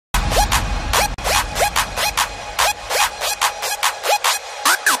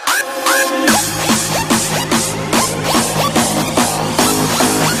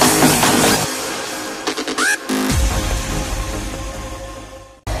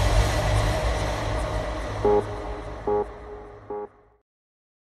Hello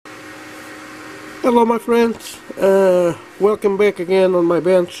my friends, welcome back again on my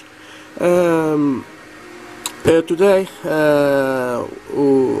bench. Today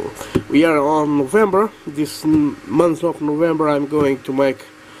we are on November. This month of November I'm going to make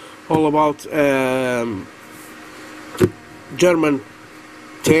all about German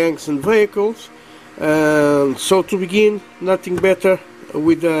tanks and vehicles. So to begin, nothing better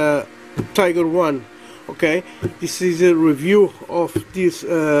with the Tiger 1. Okay, this is a review of this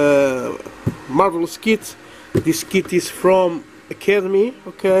marvelous kit. This kit is from Academy,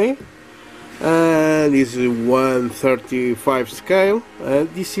 okay, and is 1/35 scale.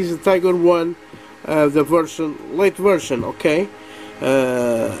 This is a Tiger 1, the late version, okay.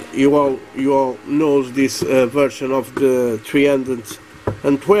 You all knows this version of the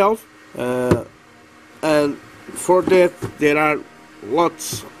 312, and for that there are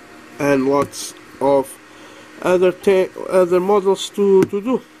lots and lots of other models to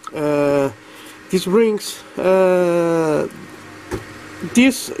do. This brings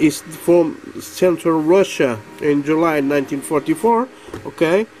this is from Central Russia in July 1944,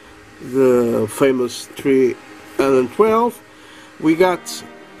 okay, the famous 312. We got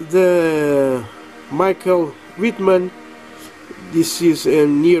the Michael Wittmann. This is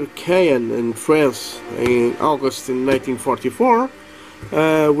near Caen in France in August in 1944.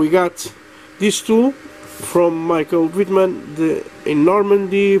 We got these two from Michael Wittmann in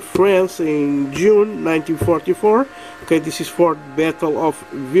Normandy, France in June 1944. Okay, this is for Battle of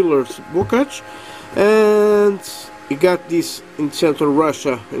Villers-Bocage, and we got this in Central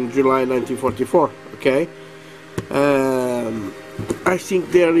Russia in July 1944. Okay, I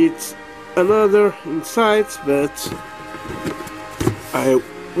think there is another inside, but I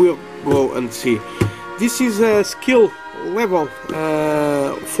will go and see. This is a skill level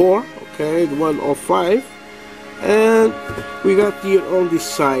 4, okay, the 1 of 5, and we got here on this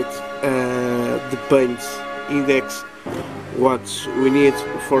side the paint index, what we need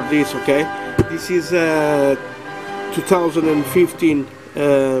for this. Okay, this is a 2015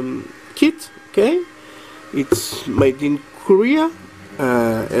 kit. Okay, it's made in Korea,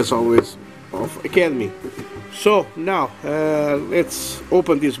 as always, of Academy. So now let's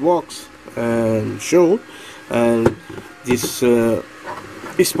open this box and show. And this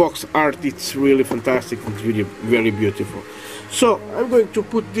box art, it's really fantastic. It's really very beautiful. So I'm going to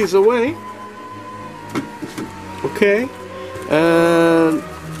put this away. Okay, and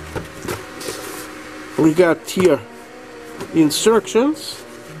we got here instructions,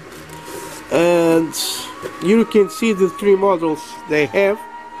 and you can see the 3 models they have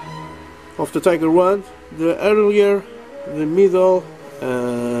of the Tiger 1, the earlier, the middle,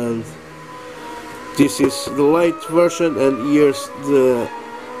 and this is the late version, and here's the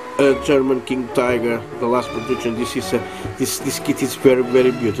German King Tiger, the last production. This is this kit is very,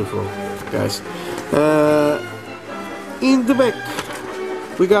 very beautiful, guys. In the back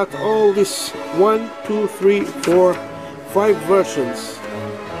we got all this 1, 2, 3, 4, 5 versions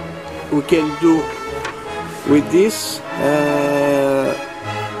we can do with this.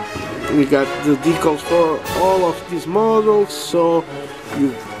 We got the decals for all of these models, so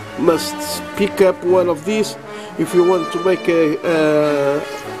you must pick up one of these if you want to make a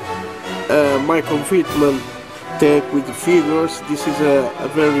Michael Wittmann tank with the figures. This is a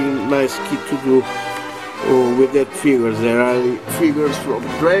very nice kit to do with that figures. There are figures from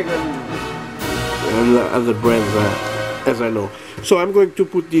Dragon and other brands, as I know. So I'm going to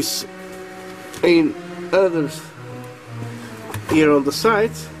put this in others here on the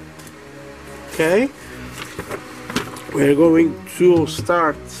side. Okay, we're going to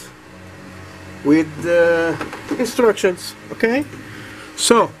start with the instructions. Okay,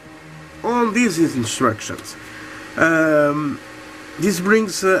 so on these instructions, this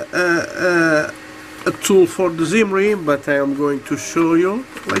brings a tool for the Zimri, but I am going to show you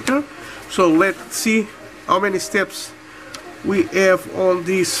later. So let's see how many steps we have on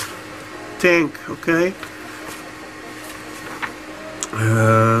this tank. Okay,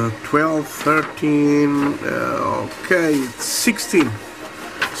 12, 13, okay, 16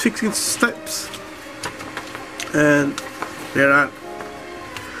 steps, and there are,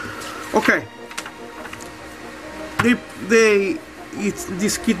 okay,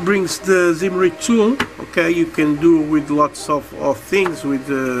 this kit brings the Zimri tool. Okay, you can do with lots of things, with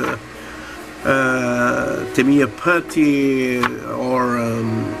the Tamiya putty or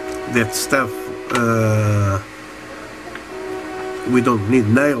that stuff. We don't need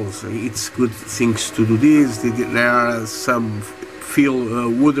nails. It's good things to do this. There are some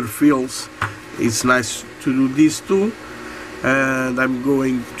wooden fields. It's nice to do this too. and I'm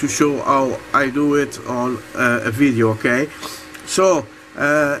going to show how I do it on a video. Okay, so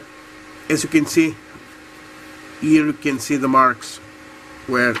as you can see here, you can see the marks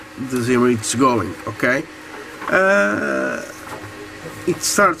where the zimmer is going. Okay, it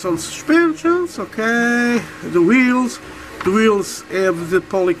starts on suspensions. Okay, the wheels have the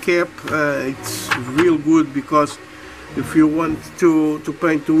poly cap. It's real good because if you want to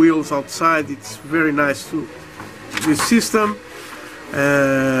paint the wheels outside, it's very nice to this system.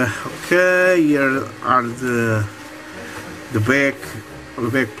 Okay, here are the back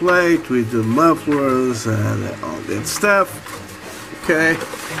plate with the mufflers and all that stuff. Okay,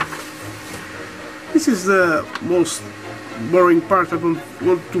 this is the most boring part. I don't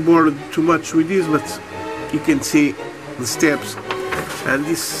want to bore too much with this, but you can see the steps, and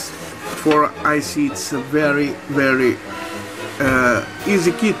this for IC, it's a very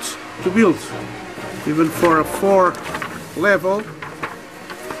easy kit to build, even for a 4 level.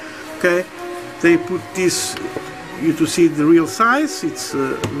 Okay, they put this you to see the real size. It's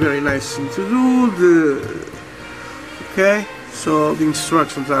a very nice thing to do. Okay, so the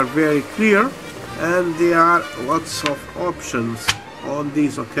instructions are very clear, and there are lots of options on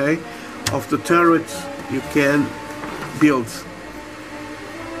these. Okay, of the turret you can build.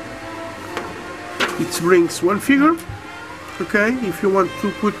 It brings one figure. Okay, if you want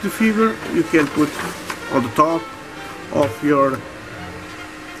to put the figure, you can put on the top of your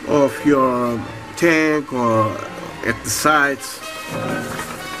tank or at the sides.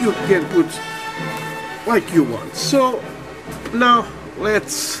 You can put like you want. So now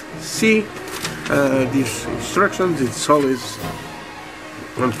let's see these instructions. It's always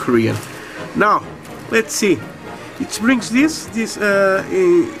on Korean. Now let's see. It brings these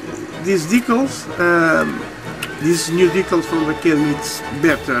decals. These new decals from the Academy, it's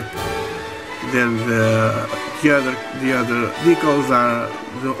better than the other decals. Are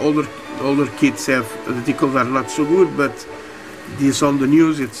the older kits have the decals are not so good, but this on the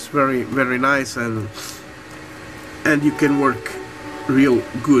news, it's very nice, and you can work real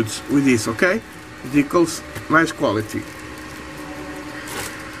good with this. Okay, decals, nice quality.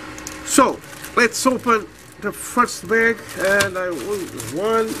 So let's open the first bag, and I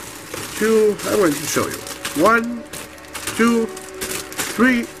want I want to show you 1, 2,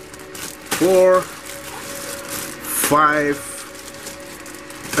 3, 4, 5,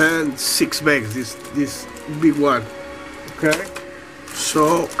 and 6 bags. This big one. Okay,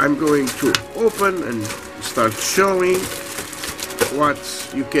 so I'm going to open and start showing what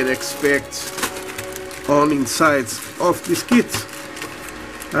you can expect on insides of this kit.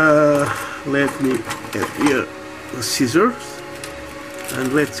 Let me get here the scissors,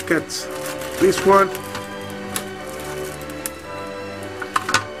 and let's cut this one,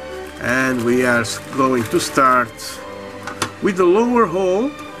 and we are going to start with the lower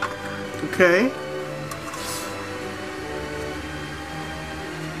hole. Okay,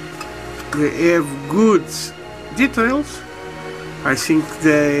 they have good details. I think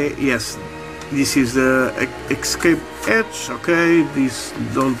yes, this is the escape edge. Okay, this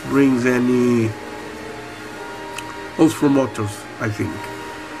don't bring any holes for motors, I think.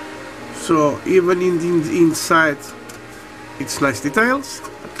 So even in the inside, it's nice details.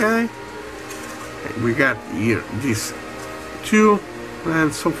 Okay, and we got here this too,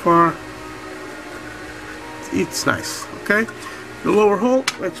 and so far it's nice. Okay, the lower hole,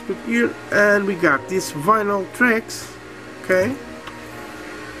 let's put here, and we got these vinyl tracks. Okay,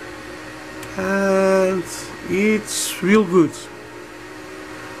 and it's real good.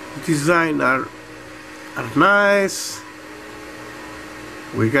 The design are nice.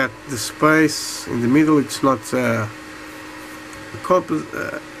 We got the space in the middle. It's not a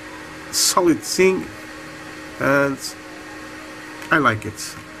solid thing, and I like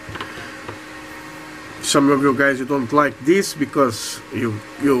it. Some of you guys, you don't like this because you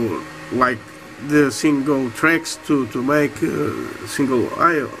like the single tracks to make single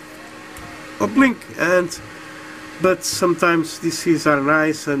eye or blink, but sometimes these are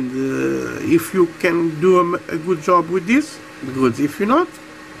nice, and if you can do a good job with this, good. If you not,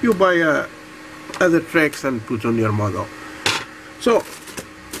 you buy other tracks and put on your model. So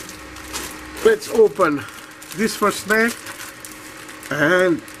let's open this first bag,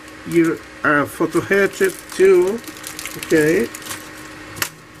 and here are photo hatchet too. Okay,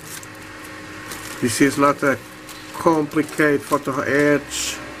 this is not a complicated photo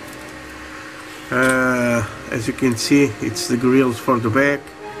hatch. As you can see, it's the grills for the back,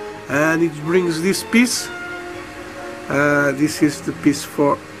 and it brings this piece. This is the piece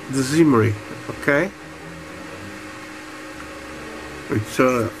for the zimmery. Okay,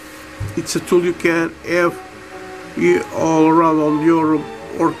 it's a tool you can have all around on your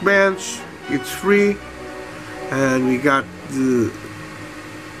workbench. It's free, and we got the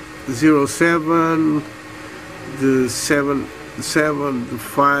 07, the 7, the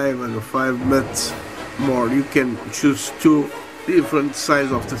 5, and the 5, but more. You can choose 2 different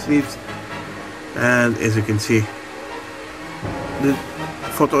size of the thieves, and as you can see, the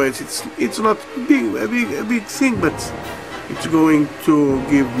photo edge, it's not a big thing, but it's going to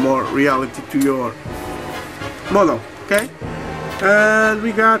give more reality to your model. Okay, and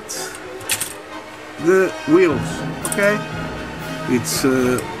we got the wheels. Okay, it's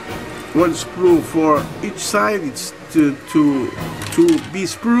 1 sprue for each side. It's two B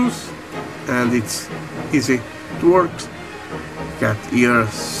sprues, and it's easy to work. Got here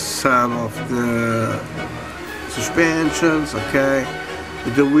some of the suspensions. Okay,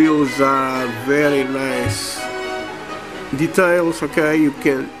 the wheels are very nice details. Okay, you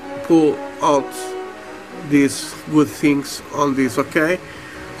can pull out these good things on this. Okay,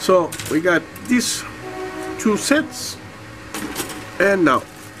 so we got these 2 sets, and now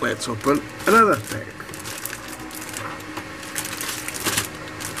let's open another pack.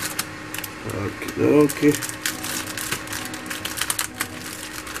 Okay.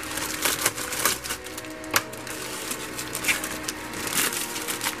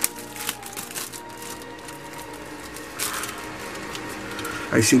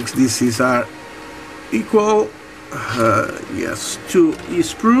 I think these are equal. Yes, 2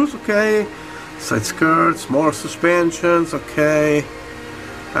 E-sprues. Okay, side skirts, more suspensions. Okay,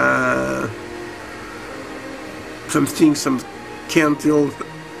 some cantil.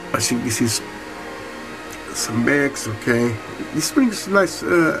 I think this is some bags. Okay, this brings nice,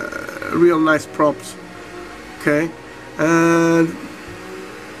 real nice props. Okay, and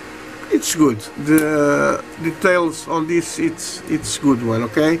it's good. The details on this, it's good one.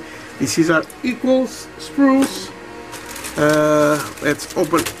 Okay, this is our equals sprues. Let's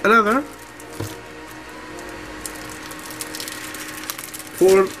open another.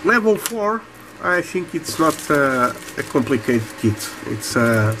 For level 4, I think it's not a complicated kit. It's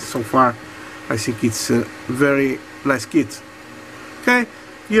so far, I think it's a very nice kit. Okay,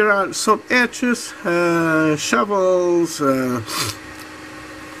 here are some edges, shovels,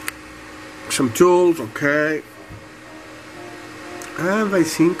 some tools. Okay, and I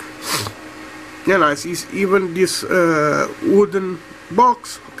think, yeah, nice is even this wooden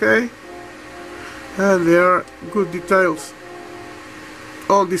box. Okay, and there are good details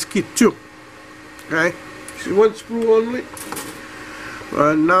on this kit too. Okay, this is 1 sprue only,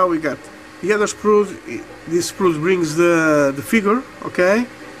 and now we got the other sprues. This sprues brings the figure. Okay,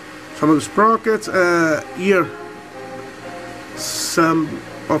 some of the sprockets, here some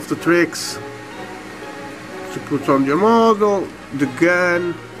of the tricks to put on your model, the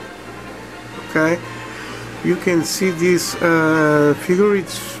gun. Okay, you can see this figure,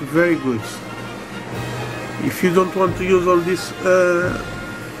 it's very good. If you don't want to use all this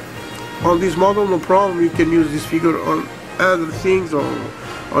on this model, no problem, you can use this figure on other things, or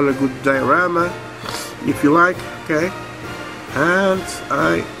on a good diorama if you like. Okay, and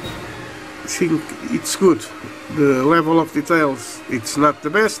I think it's good. The level of details, it's not the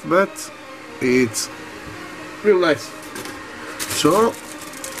best, but it's real nice. So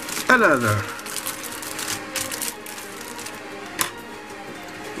another.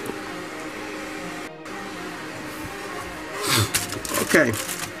 Okay,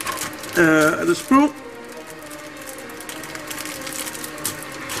 the sprue.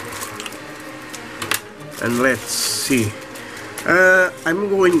 And let's see. I'm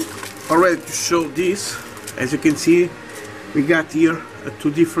going already to show this. As you can see, we got here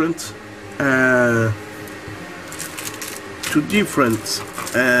 2 different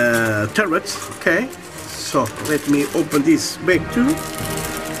turrets. Okay, so let me open this bag too.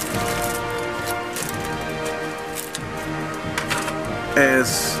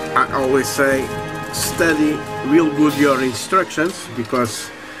 As I always say, study real good your instructions, because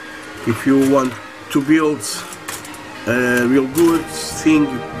if you want to build a real good thing,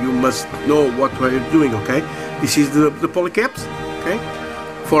 you must know what you are doing. Okay, this is the polycaps. Okay,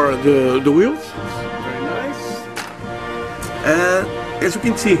 for the wheels. Very nice. And as you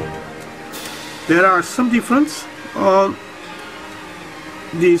can see, there are some difference on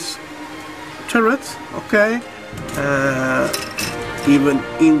these turrets. Okay, even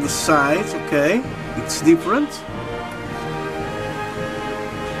in the sides. Okay, it's different.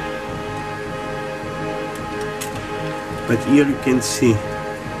 But here you can see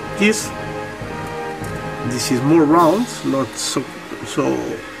this is more round, not so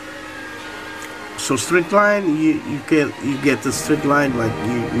straight line. You get a straight line like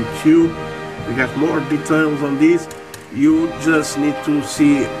you chew. We got more details on this. You just need to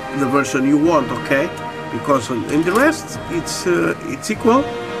see the version you want, okay? Because in the rest it's equal.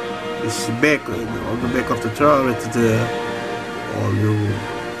 It's back on the back of the turret.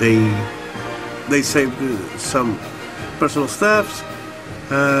 They saved some personal stuffs.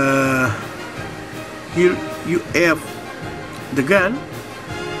 Here you have the gun,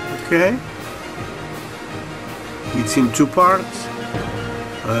 okay? It's in two parts.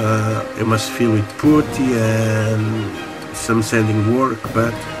 You must fill with putty and some sanding work,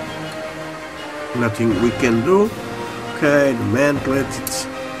 but nothing we can do. Okay, the mantlet,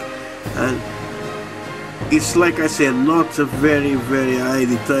 it's like I said, not a very high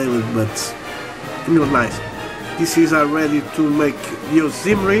detailed, but nice. This is ready to make use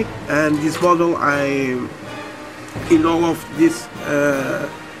Zimri, and this model in all of this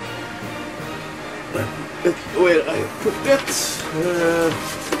where I put that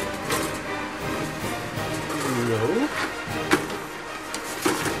no,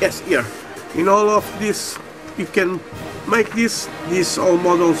 yes, here in all of this you can make this. These all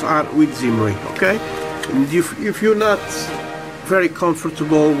models are with Zimri, okay? And if you're not very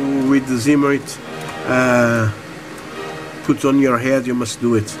comfortable with the Zimri put on your head, you must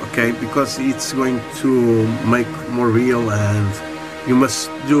do it, okay? Because it's going to make more real, and you must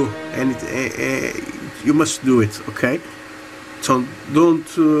do you must do it, okay? So don't.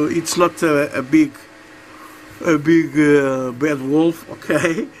 It's not a big bad wolf,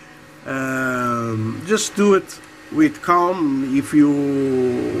 okay? Just do it with calm. If you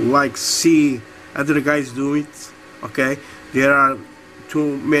like see other guys do it, okay? There are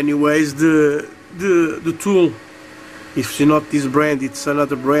too many ways. The tool, if it's not this brand, it's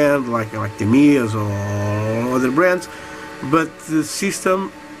another brand like the Mia's or other brands, but the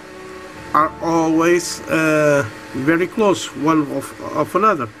system are always very close one of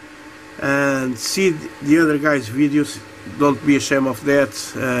another. And see the other guys' videos. Don't be ashamed of that.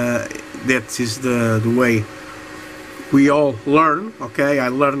 That is the way we all learn, okay? I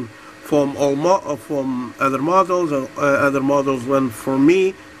learn from from other models. Other models learn from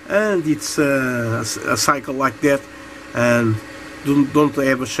me, and it's a cycle like that. And don't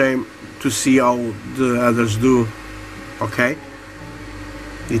have a shame to see how the others do, okay?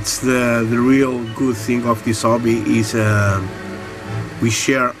 It's the real good thing of this hobby is we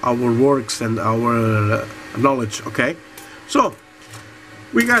share our works and our knowledge, okay? So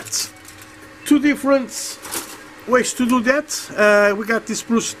we got two different ways to do that. We got this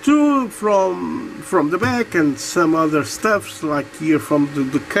spruce tool from the back, and some other stuff like here from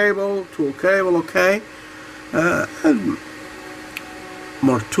the cable, tool cable, okay? And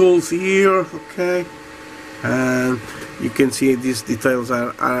more tools here, okay? And you can see these details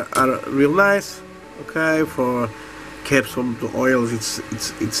are real nice, okay? For caps from the oils,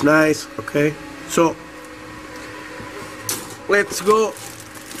 it's nice, okay? So let's go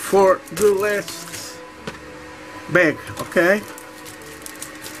for the last bag, okay?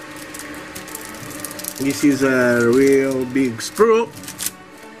 This is a real big sprue.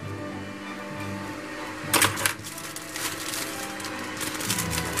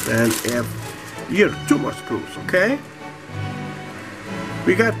 And have here two more screws, okay?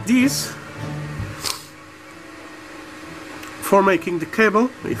 We got this for making the cable.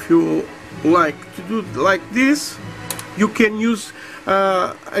 If you like to do like this, you can use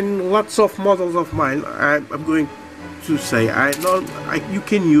in lots of models of mine. I'm going to say you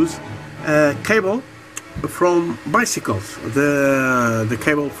can use cable from bicycles. The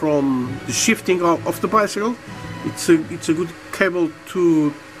cable from the shifting of the bicycle. It's a good cable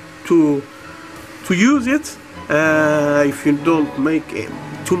to use it. If you don't make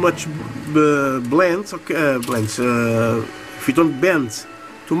too much blends, okay, if you don't bend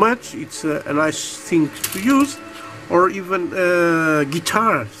too much, it's a nice thing to use. Or even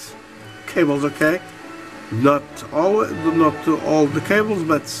guitars cables, okay? Not all the cables,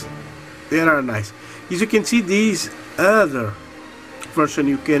 but they are nice. As you can see, these other version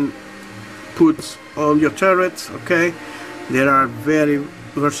you can put on your turret, okay? There are very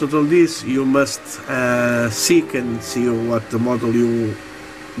versions on this. You must seek and see what the model you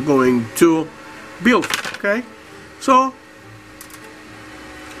going to build, okay? So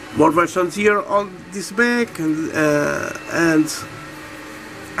more versions here on this back, and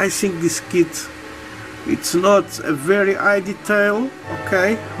I think this kit, it's not a very high detail,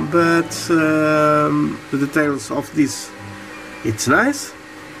 okay, but the details of this, it's nice.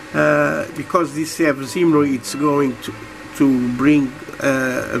 Because this have Zimri, it's going to bring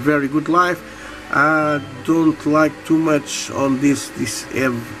a very good life. I don't like too much on this. This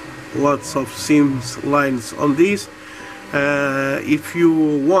have lots of seams lines on this. If you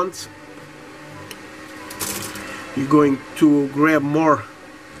want you're going to grab more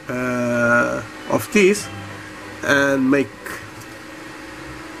of this and make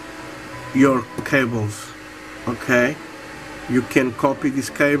your cables. Okay, you can copy these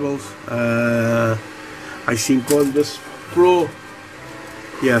cables. I think on the sprue,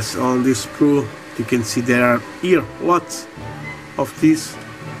 yes, on this sprue you can see there are here lots of these.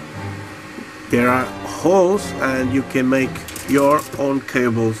 There are holes and you can make your own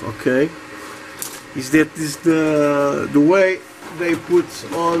cables. Okay, is the way they put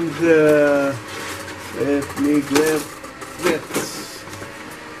on the, let me grab that.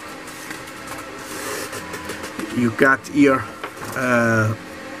 You got here the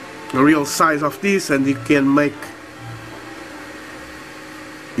real size of this, and you can make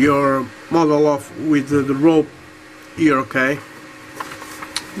your model off with the rope here. Okay,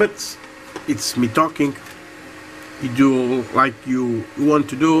 but it's me talking. You do like you want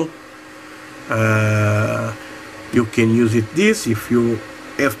to do. You can use it this if you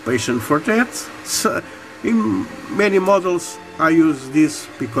have patience for that. So in many models I use this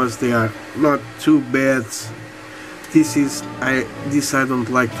because they are not too bad. This I don't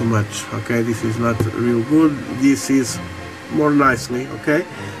like too much. Okay, this is not real good. This is more nicely. Okay,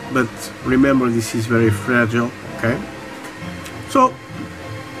 but remember this is very fragile. Okay, so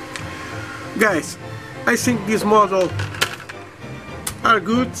guys, I think this model are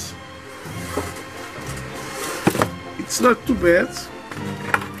good. It's not too bad,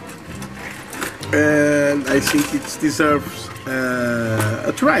 and I think it deserves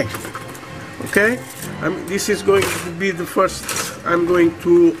a try. Okay, this is going to be the first I'm going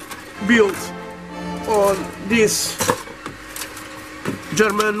to build on this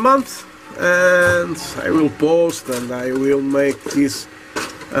German month, and I will post and I will make this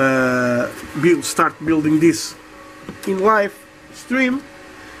start building this in live stream,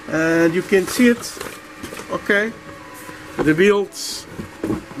 and you can see it. Okay, the builds,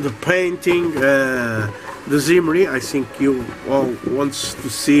 the painting, the zimmering. I think you all wants to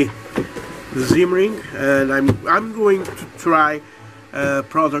see the zimmering, and I'm going to try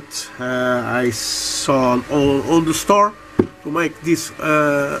products I saw on the store to make this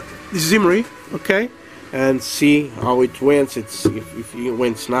zimmering. Okay, and see how it went. If it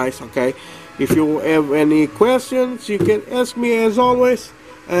went nice. Okay, if you have any questions you can ask me as always,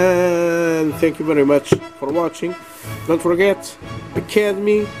 and thank you very much for watching. Don't forget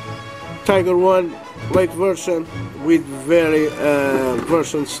Academy Tiger 1 late version with very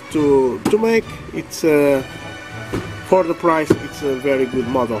versions to make. It's for the price, it's a very good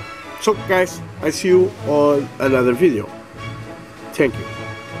model. So guys, I see you on another video. Thank you.